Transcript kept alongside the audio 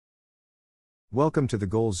Welcome to the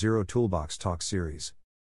GoalZero Toolbox Talk series.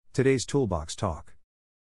 Today's Toolbox Talk.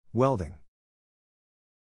 Welding.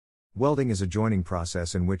 Welding is a joining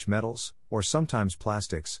process in which metals, or sometimes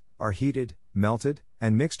plastics, are heated, melted,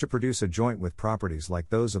 and mixed to produce a joint with properties like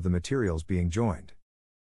those of the materials being joined.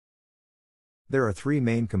 There are three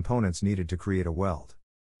main components needed to create a weld.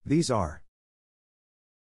 These are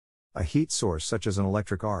a heat source such as an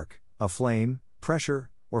electric arc, a flame, pressure,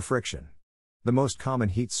 or friction. The most common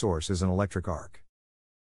heat source is an electric arc.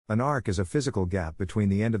 An arc is a physical gap between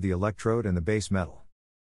the end of the electrode and the base metal.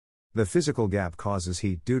 The physical gap causes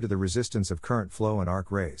heat due to the resistance of current flow and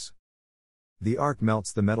arc rays. The arc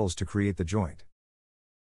melts the metals to create the joint.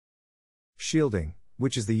 Shielding,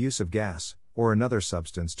 which is the use of gas, or another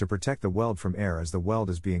substance to protect the weld from air as the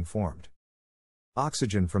weld is being formed.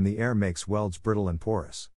 Oxygen from the air makes welds brittle and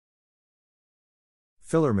porous.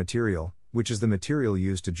 Filler material, which is the material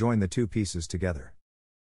used to join the two pieces together.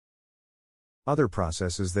 Other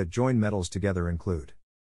processes that join metals together include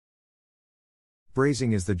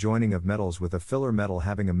brazing is the joining of metals with a filler metal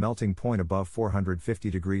having a melting point above 450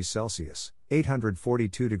 degrees Celsius,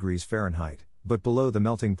 842 degrees Fahrenheit, but below the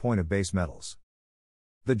melting point of base metals.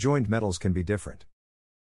 The joined metals can be different.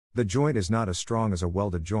 The joint is not as strong as a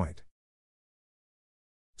welded joint.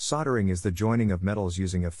 Soldering is the joining of metals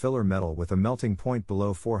using a filler metal with a melting point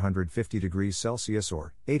below 450 degrees Celsius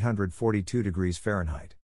or 842 degrees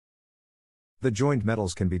Fahrenheit. The joined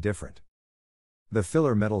metals can be different. The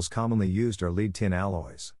filler metals commonly used are lead tin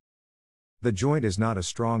alloys. The joint is not as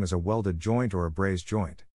strong as a welded joint or a brazed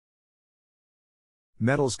joint.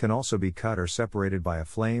 Metals can also be cut or separated by a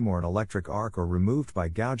flame or an electric arc or removed by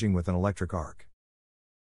gouging with an electric arc.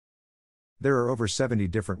 There are over 70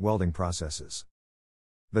 different welding processes.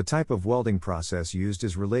 The type of welding process used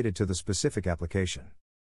is related to the specific application.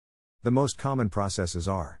 The most common processes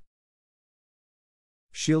are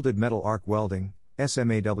shielded metal arc welding,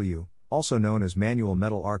 SMAW, also known as manual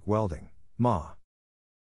metal arc welding, MA.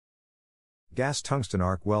 Gas tungsten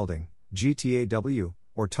arc welding, GTAW,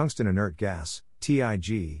 or tungsten inert gas,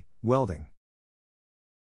 TIG, welding.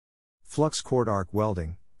 Flux cord arc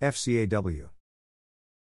welding, FCAW.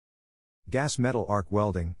 Gas metal arc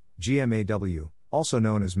welding, GMAW, also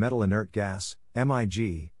known as metal inert gas,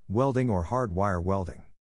 MIG, welding or hard wire welding.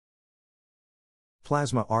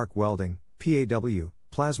 Plasma arc welding, PAW,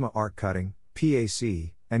 plasma arc cutting,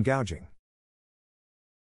 PAC, and gouging.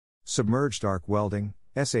 Submerged arc welding,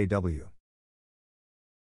 SAW.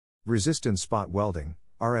 Resistance spot welding,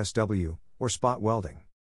 RSW, or spot welding.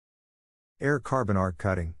 Air carbon arc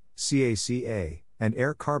cutting, CACA, and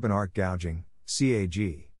air carbon arc gouging,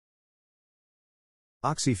 CAG.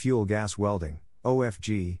 Oxy-fuel gas welding,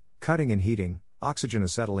 OFG, cutting and heating, oxygen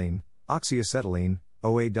acetylene, oxyacetylene,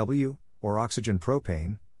 OAW, or oxygen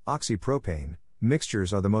propane, oxypropane,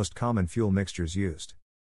 mixtures are the most common fuel mixtures used.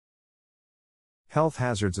 Health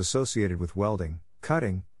hazards associated with welding,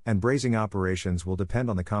 cutting, and brazing operations will depend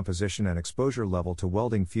on the composition and exposure level to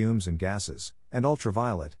welding fumes and gases, and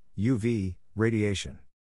ultraviolet, UV, radiation.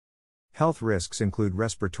 Health risks include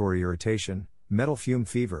respiratory irritation, metal fume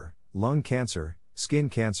fever, lung cancer, skin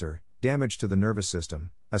cancer, damage to the nervous system,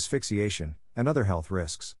 asphyxiation, and other health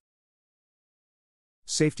risks.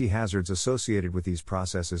 Safety hazards associated with these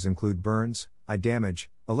processes include burns, eye damage,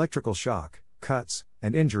 electrical shock, cuts,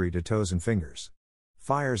 and injury to toes and fingers.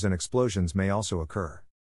 Fires and explosions may also occur.